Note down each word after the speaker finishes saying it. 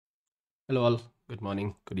Hello all, good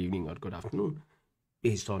morning, good evening or good afternoon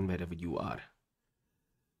based on wherever you are.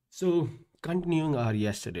 So continuing our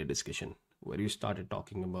yesterday discussion where you started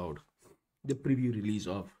talking about the preview release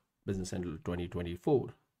of Business Central 2024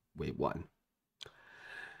 Wave 1.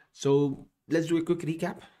 So let's do a quick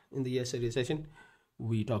recap. In the yesterday session,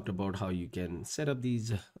 we talked about how you can set up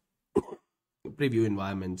these preview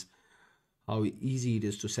environments, how easy it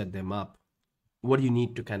is to set them up, what you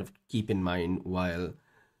need to kind of keep in mind while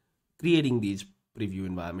creating these preview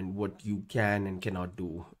environment, what you can and cannot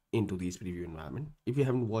do into these preview environment. If you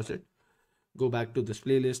haven't watched it, go back to this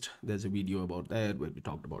playlist. There's a video about that where we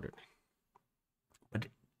talked about it. But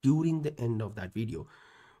during the end of that video,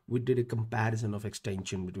 we did a comparison of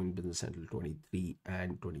extension between Business Central 23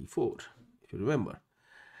 and 24, if you remember.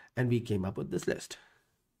 And we came up with this list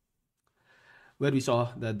where we saw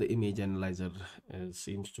that the image analyzer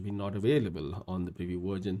seems to be not available on the preview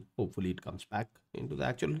version. Hopefully it comes back into the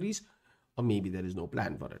actual release, or maybe there is no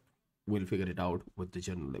plan for it. We'll figure it out with the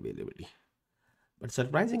general availability. But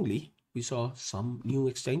surprisingly, we saw some new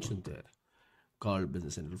extensions there called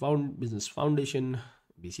Business Central Business Foundation,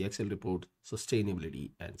 BCXL report, sustainability,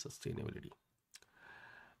 and sustainability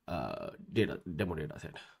demo data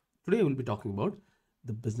set. Today we'll be talking about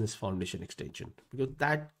the Business Foundation extension because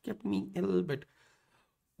that kept me a little bit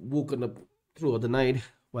woken up throughout the night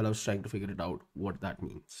while I was trying to figure it out what that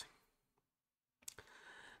means.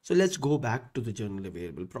 So let's go back to the generally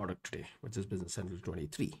available product today, which is Business Central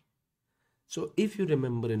 23. So if you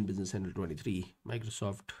remember in Business Central 23,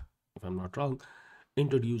 Microsoft, if I'm not wrong,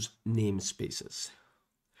 introduced namespaces.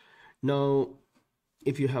 Now,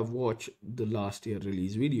 if you have watched the last year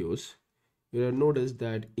release videos, you have noticed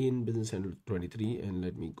that in Business Central 23, and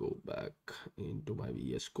let me go back into my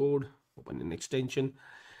VS Code, open an extension,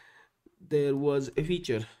 there was a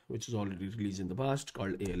feature which is already released in the past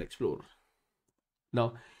called AL Explorer.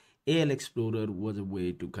 Now, AL Explorer was a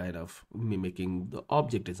way to kind of mimicking the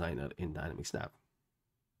object designer in Dynamics Snap.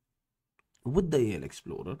 With the AL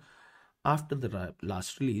Explorer, after the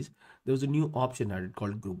last release, there was a new option added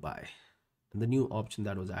called Group By. And the new option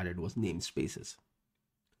that was added was namespaces.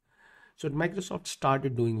 So what Microsoft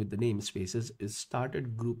started doing with the namespaces is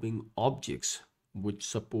started grouping objects which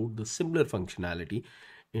support the similar functionality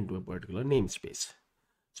into a particular namespace.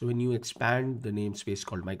 So when you expand the namespace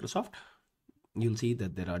called Microsoft, you'll see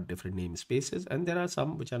that there are different namespaces and there are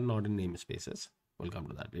some which are not in namespaces. We'll come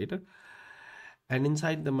to that later. And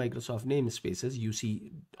inside the Microsoft namespaces, you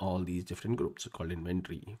see all these different groups called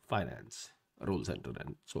inventory, finance, role center,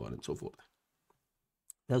 and so on and so forth.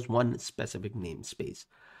 There's one specific namespace,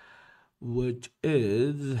 which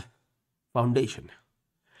is foundation.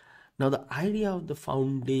 Now, the idea of the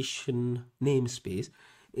foundation namespace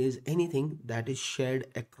is anything that is shared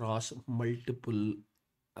across multiple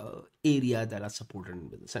area that are supported in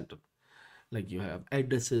Business Central. Like you have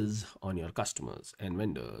addresses on your customers and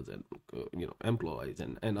vendors and employees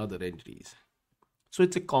and other entities. So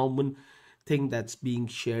it's a common thing that's being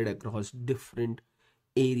shared across different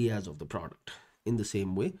areas of the product. In the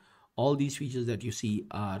same way, all these features that you see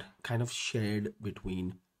are kind of shared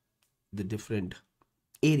between the different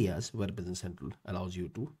areas where Business Central allows you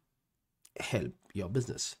to help your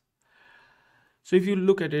business. So if you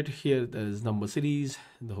look at it here, there's number series,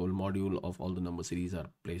 the whole module of all the number series are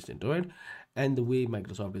placed into it. And the way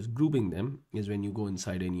Microsoft is grouping them is when you go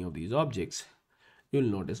inside any of these objects, you'll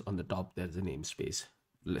notice on the top, there's a namespace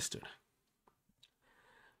listed.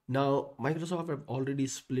 Now, Microsoft have already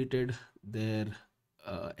splitted their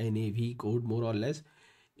NAV code more or less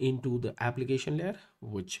into the application layer,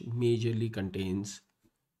 which majorly contains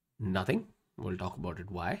nothing. We'll talk about it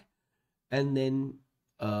why. And then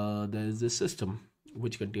there's the system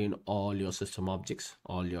which contain all your system objects,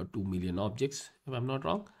 all your 2 million objects, if I'm not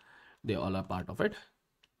wrong. They all are part of it.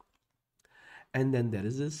 And then there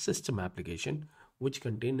is a system application which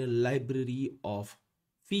contain a library of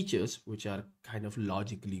features which are kind of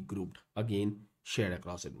logically grouped, again shared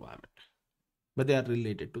across environment, but they are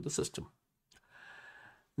related to the system.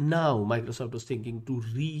 Now Microsoft was thinking to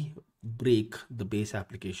re-break the base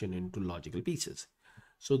application into logical pieces.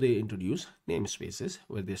 So they introduced namespaces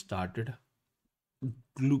where they started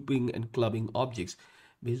grouping and clubbing objects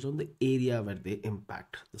based on the area where they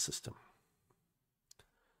impact the system.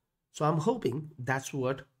 So I'm hoping that's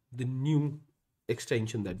what the new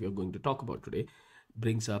extension that we are going to talk about today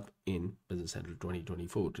brings up in Business Central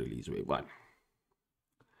 2024 release wave 1.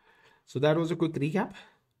 So that was a quick recap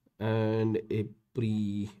and a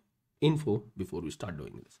pre-info before we start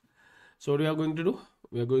doing this. So what we are going to do,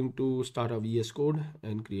 we are going to start our VS Code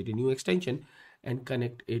and create a new extension and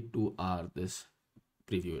connect it to this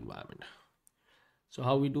preview environment. So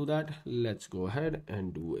how we do that, let's go ahead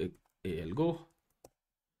and do a algo.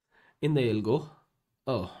 In the algo,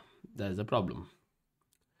 oh, there's a problem.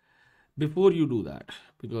 Before you do that,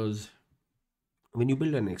 because when you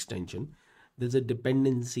build an extension, there's a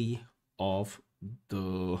dependency of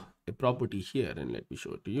the a property here, and let me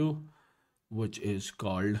show it to you, which is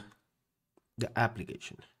called the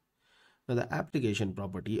application. Now, the application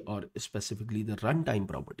property, or specifically the runtime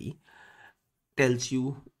property, tells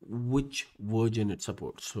you which version it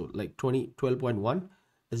supports. So like 12.1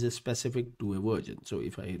 is a specific to a version. So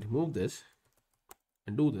if I remove this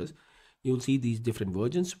and do this, you'll see these different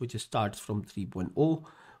versions, which starts from 3.0,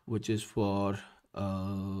 which is for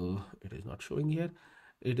it is not showing here,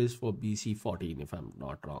 it is for BC14 if I'm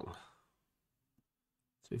not wrong.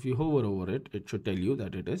 So if you hover over it, it should tell you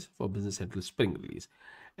that it is for Business Central Spring Release.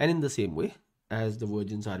 And in the same way, as the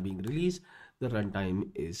versions are being released, the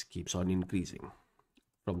runtime keeps on increasing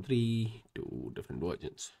from 3 to different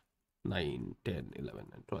versions, 9, 10,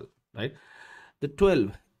 11, and 12, right? The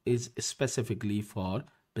 12 is specifically for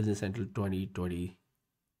Business Central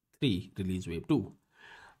 2023 Release Wave 2.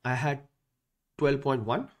 I had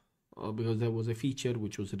 12.1 because there was a feature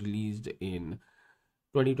which was released in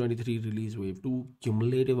 2023 Release Wave 2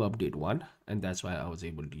 Cumulative Update 1, and that's why I was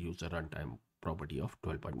able to use the runtime property of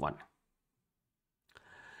 12.1.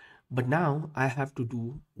 But now I have to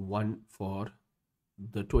do one for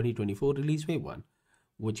the 2024 Release Wave 1,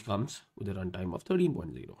 which comes with a runtime of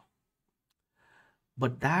 13.0.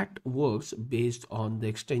 But that works based on the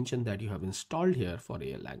extension that you have installed here for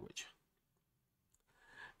AL language.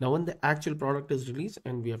 Now, when the actual product is released,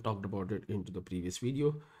 and we have talked about it into the previous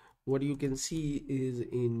video, what you can see is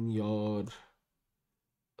in your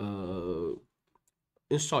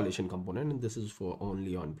installation component, and this is for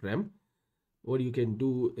only on-prem. What you can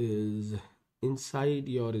do is inside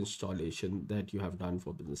your installation that you have done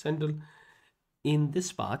for Business Central, in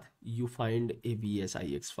this path, you find a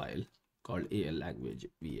VSIX file called AL language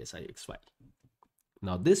VSIX file.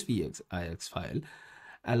 Now, this VSIX file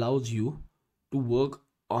allows you to work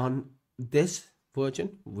on this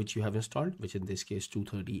version which you have installed, which in this case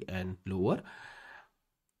 230 and lower,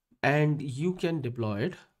 and you can deploy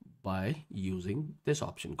it by using this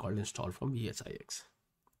option called install from VSIX.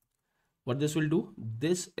 What this will do,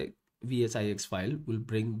 this VSIX file will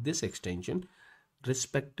bring this extension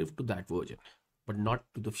respective to that version, but not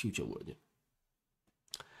to the future version.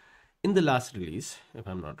 In the last release, if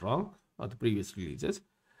I'm not wrong, or the previous releases,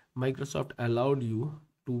 Microsoft allowed you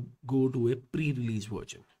to go to a pre-release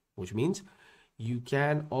version, which means you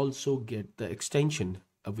can also get the extension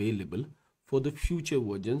available for the future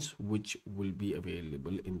versions, which will be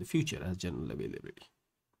available in the future as general availability.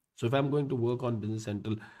 So if I'm going to work on Business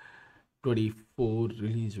Central 24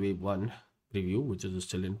 Release Wave 1 preview, which is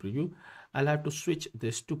still in preview, I'll have to switch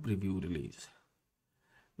this to preview release.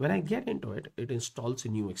 When I get into it, it installs a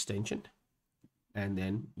new extension, and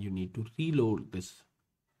then you need to reload this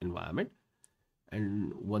environment.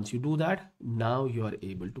 And once you do that, now you are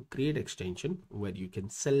able to create extension where you can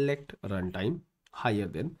select runtime higher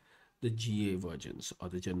than the GA versions or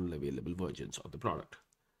the general available versions of the product.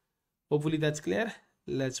 Hopefully that's clear.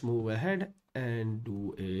 Let's move ahead and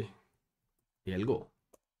do a algo.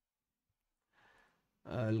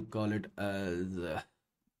 I'll call it as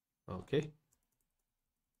okay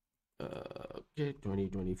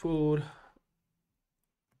 2024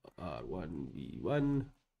 R1V1,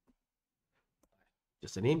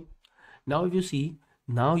 just a name. Now if you see,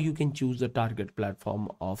 now you can choose the target platform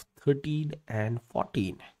of 13 and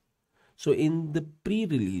 14. So in the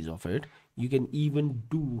pre-release of it, you can even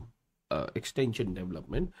do extension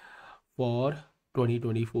development for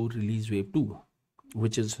 2024 Release Wave 2,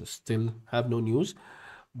 which is still have no news,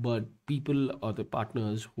 but people or the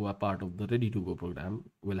partners who are part of the Ready to Go program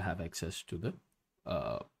will have access to the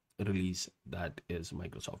release that is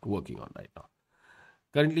Microsoft working on right now.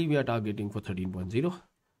 Currently, we are targeting for 13.0.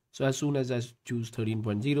 So as soon as I choose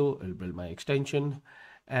 13.0, it'll build my extension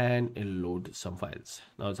and it'll load some files.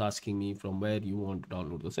 Now it's asking me from where you want to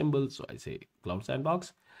download the symbols. So I say Cloud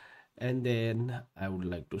Sandbox, and then I would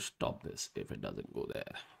like to stop this if it doesn't go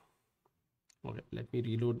there. Okay, let me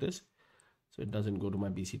reload this so it doesn't go to my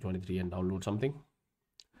BC23 and download something,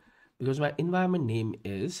 because my environment name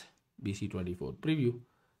is BC24 preview.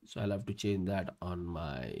 So I'll have to change that on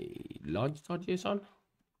my launch.json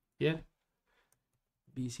here,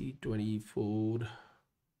 BC24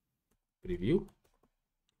 preview.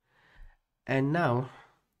 And now,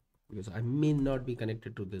 because I may not be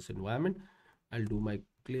connected to this environment, I'll do my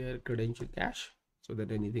clear credential cache so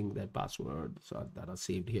that anything that passwords that are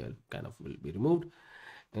saved here kind of will be removed.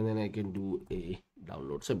 And then I can do a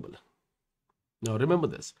download symbol. Now remember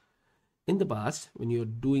this, In the past, when you're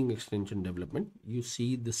doing extension development, you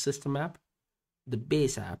see the system app, the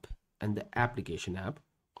base app, and the application app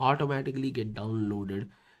automatically get downloaded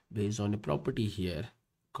based on a property here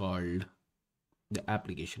called the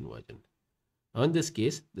application version. Now in this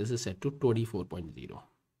case, this is set to 24.0.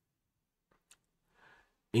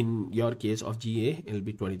 In your case of GA, it'll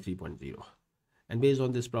be 23.0. And based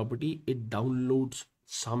on this property, it downloads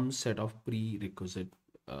some set of prerequisite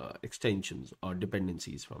extensions or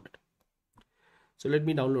dependencies from it. So let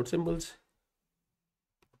me download symbols.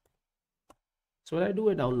 So when I do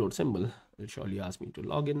a download symbol, it'll surely ask me to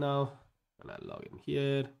log in now, and I'll log in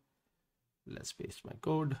here. Let's paste my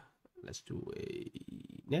code. Let's do a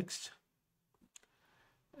next,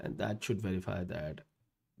 and that should verify that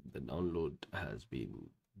the download has been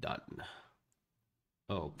done.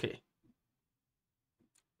 Okay,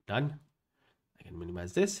 done. I can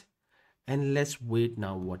minimize this, and let's wait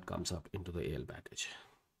now what comes up into the AL package.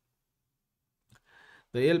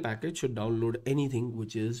 The AL package should download anything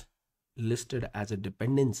which is listed as a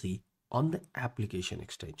dependency on the application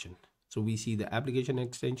extension. So we see the application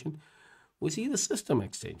extension, we see the system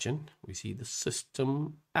extension, we see the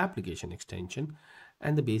system application extension,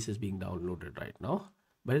 and the base is being downloaded right now.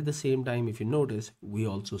 But at the same time, if you notice, we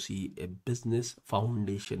also see a business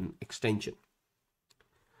foundation extension.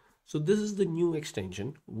 So this is the new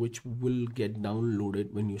extension which will get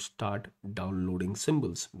downloaded when you start downloading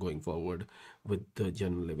symbols going forward with the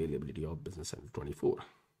general availability of Business Central 24.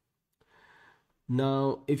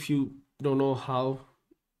 Now, if you don't know how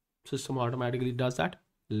system automatically does that,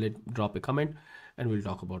 drop a comment and we'll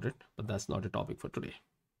talk about it, but that's not a topic for today.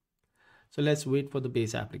 So let's wait for the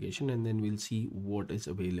base application and then we'll see what is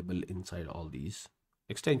available inside all these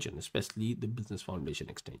extensions, especially the Business Foundation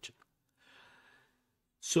extension.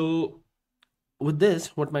 So with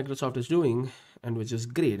this, what Microsoft is doing, and which is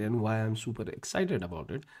great and why I'm super excited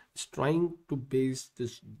about it, is trying to base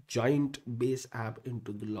this giant base app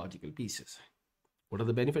into the logical pieces. What are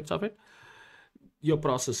the benefits of it? Your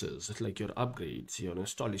processes, like your upgrades, your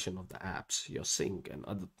installation of the apps, your sync and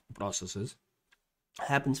other processes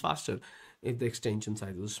happens faster if the extension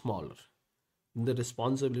size is smaller. The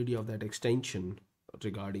responsibility of that extension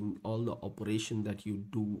regarding all the operation that you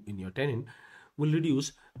do in your tenant will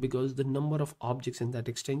reduce because the number of objects in that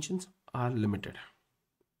extensions are limited.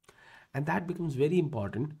 And that becomes very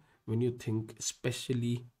important when you think,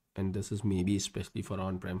 especially, and this is maybe especially for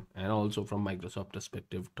on-prem and also from Microsoft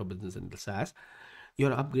perspective to business and SaaS,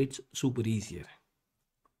 your upgrades super easier.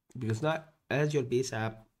 Because now as your base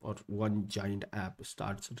app or one giant app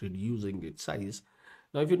starts reducing its size,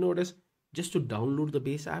 now if you notice, just to download the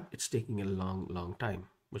base app, it's taking a long time,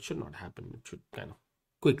 which should not happen. It should kind of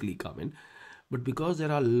quickly come in. But because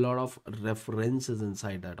there are a lot of references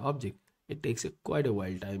inside that object, it takes quite a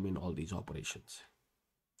while time in all these operations.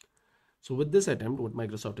 So with this attempt, what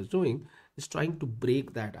Microsoft is doing is trying to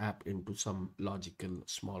break that app into some logical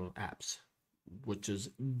small apps, which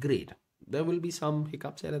is great. There will be some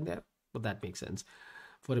hiccups here and there, but that makes sense.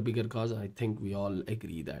 For a bigger cause, I think we all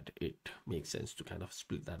agree that it makes sense to kind of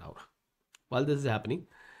split that out. While this is happening,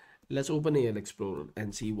 let's open AL Explorer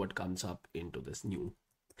and see what comes up into this new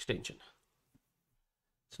extension.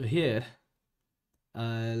 So here,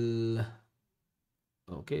 okay,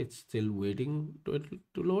 it's still waiting to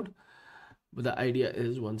load. But the idea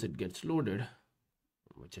is once it gets loaded,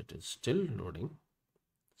 which it is still loading.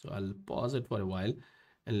 So I'll pause it for a while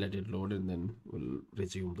and let it load and then we'll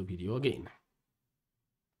resume the video again.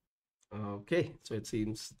 Okay, so it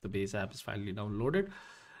seems the base app is finally downloaded.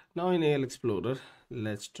 Now in AL Explorer,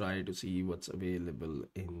 let's try to see what's available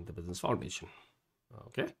in the Business Foundation.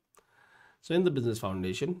 Okay, so in the Business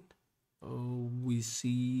Foundation, we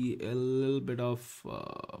see a little bit of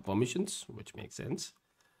permissions, which makes sense.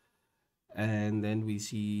 And then we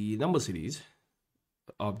see number series,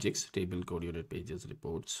 objects, table, code unit, pages,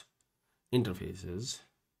 reports, interfaces.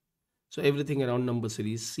 So everything around number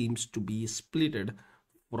series seems to be splitted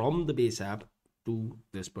from the base app to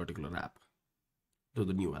this particular app, to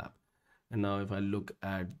the new app. And now if I look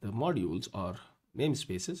at the modules or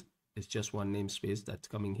namespaces, it's just one namespace that's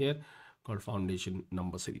coming here called Foundation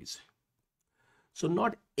Number Series. So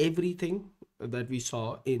not everything that we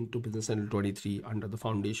saw into Business Central 23 under the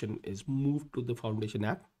foundation is moved to the foundation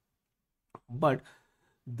app, but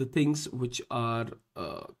the things which are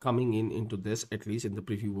coming into this, at least in the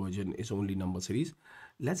preview version, is only number series.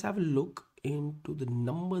 Let's have a look into the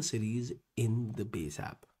number series in the base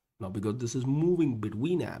app. Now, because this is moving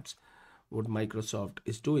between apps, what Microsoft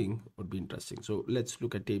is doing would be interesting. So let's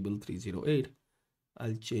look at table 308.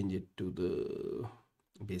 I'll change it to the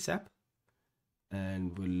base app.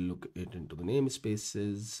 and we'll look it into the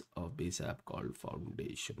namespaces of base app called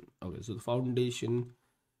foundation. Okay, so the foundation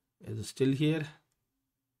is still here.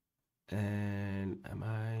 And am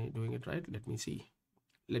I doing it right? Let me see.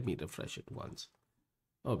 Let me refresh it once.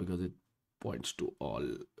 Oh, because it points to all,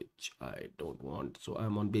 which I don't want. So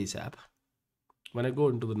I'm on base app. When I go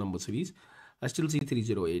into the number series, I still see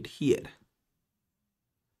 308 here.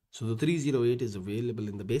 So the 308 is available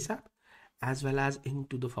in the base app as well as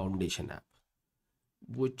into the foundation app,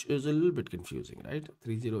 which is a little bit confusing, right?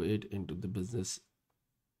 308 into the business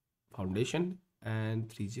foundation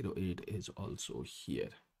and 308 is also here.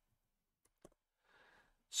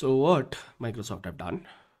 So what Microsoft have done,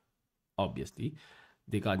 obviously,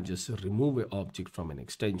 they can't just remove an object from an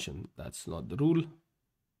extension. That's not the rule.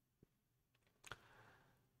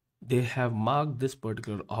 They have marked this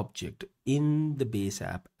particular object in the base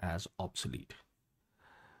app as obsolete.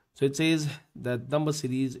 So it says that number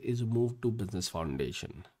series is moved to business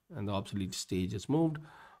foundation and the obsolete stage is moved.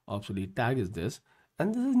 Obsolete tag is this,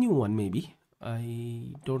 and this is a new one maybe.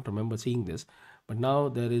 I don't remember seeing this, but now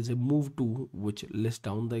there is a move to which lists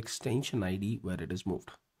down the extension ID where it is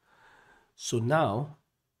moved. So now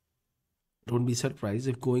don't be surprised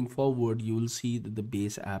if going forward you will see that the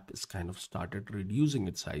base app is kind of started reducing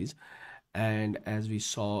its size. And as we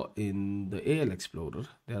saw in the AL Explorer,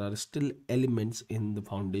 there are still elements in the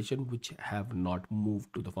foundation which have not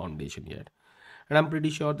moved to the foundation yet. And I'm pretty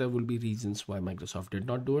sure there will be reasons why Microsoft did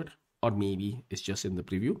not do it, or maybe it's just in the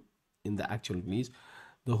preview. In the actual release,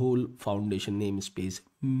 the whole foundation namespace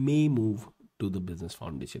may move to the business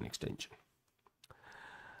foundation extension.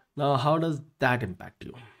 Now, how does that impact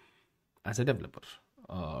you as a developer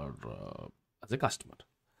or as a customer?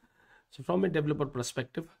 So from a developer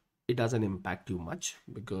perspective, it doesn't impact you much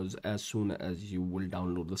because as soon as you will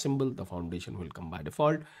download the symbol, the foundation will come by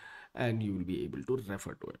default and you will be able to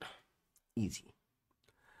refer to it. Easy.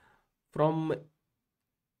 From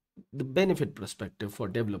the benefit perspective for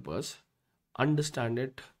developers, understand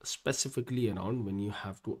it specifically around when you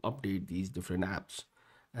have to update these different apps.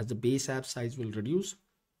 As the base app size will reduce,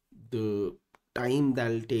 the time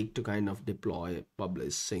that'll take to kind of deploy,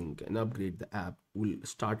 publish, sync, and upgrade the app will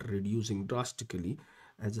start reducing drastically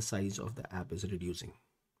as the size of the app is reducing.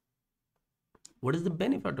 What is the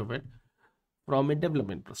benefit of it from a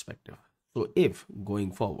development perspective? So if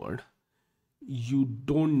going forward, you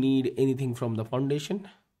don't need anything from the foundation,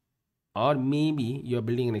 or maybe you're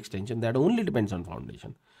building an extension that only depends on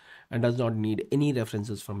foundation and does not need any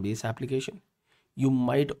references from base application, you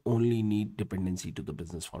might only need dependency to the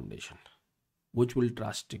business foundation, which will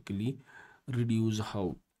drastically reduce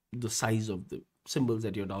how the size of the symbols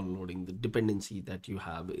that you're downloading, the dependency that you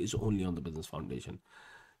have is only on the business foundation.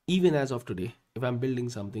 Even as of today, if I'm building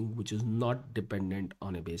something which is not dependent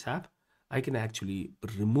on a base app, I can actually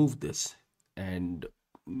remove this and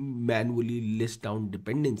manually list down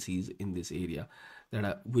dependencies in this area that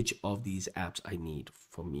are which of these apps I need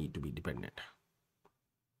for me to be dependent.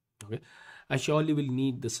 Okay, I surely will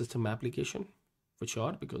need the system application for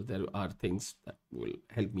sure, because there are things that will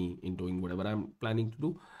help me in doing whatever I'm planning to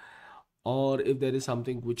do. Or if there is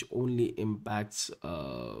something which only impacts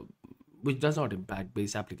which does not impact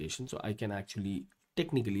base application, so I can actually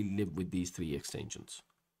technically live with these three extensions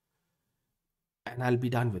and I'll be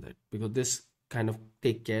done with it, because this kind of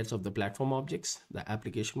take care of the platform objects. The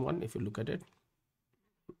application one, if you look at it,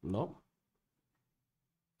 no,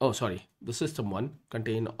 oh sorry, the system one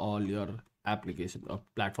contain all your application of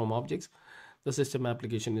platform objects. The system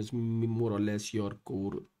application is more or less your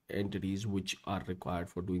core entities which are required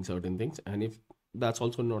for doing certain things, and if that's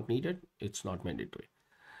also not needed, it's not mandatory.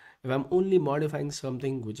 If I'm only modifying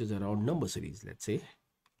something which is around number series, let's say,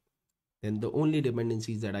 then the only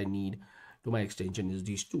dependencies that I need to my extension is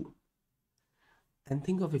these two. And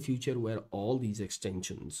think of a future where all these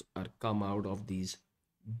extensions are come out of these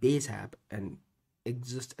base app and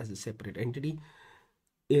exist as a separate entity.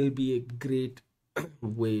 It'll be a great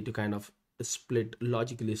way to kind of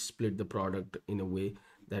logically split the product in a way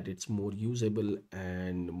that it's more usable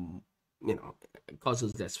and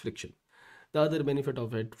causes less friction. The other benefit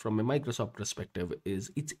of it from a Microsoft perspective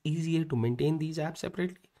is it's easier to maintain these apps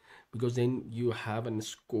separately, because then you have a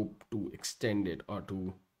scope to extend it or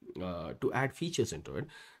to add features into it,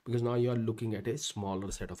 because now you're looking at a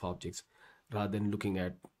smaller set of objects rather than looking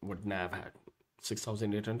at what Nav had,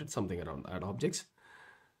 6,800 something around that objects.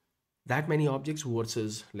 That many objects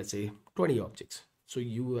versus let's say 20 objects. So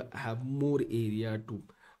you have more area to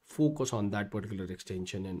focus on that particular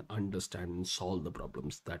extension and understand and solve the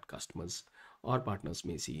problems that customers or partners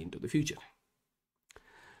may see into the future.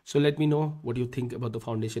 So let me know what you think about the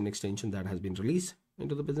foundation extension that has been released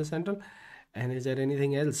into the Business Central. And is there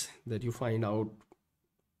anything else that you find out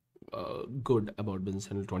good about Business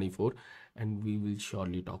Central 24? And we will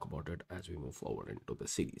surely talk about it as we move forward into the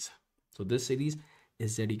series. So this series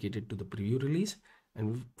is dedicated to the preview release,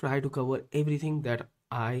 and we try to cover everything that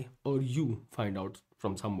I or you find out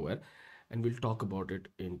from somewhere, and we'll talk about it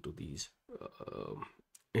into this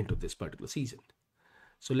particular season.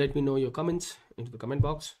 So let me know your comments into the comment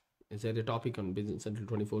box. Is there a topic on Business Central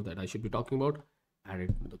 24 that I should be talking about? Add it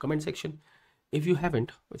in the comment section. If you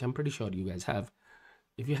haven't, which I'm pretty sure you guys have,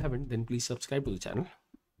 if you haven't, then please subscribe to the channel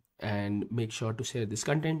and make sure to share this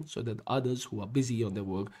content so that others who are busy on their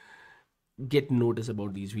work get notice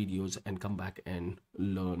about these videos and come back and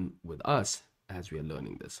learn with us as we are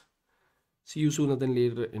learning this. See you sooner than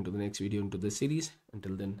later into the next video into this series.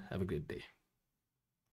 Until then, have a great day.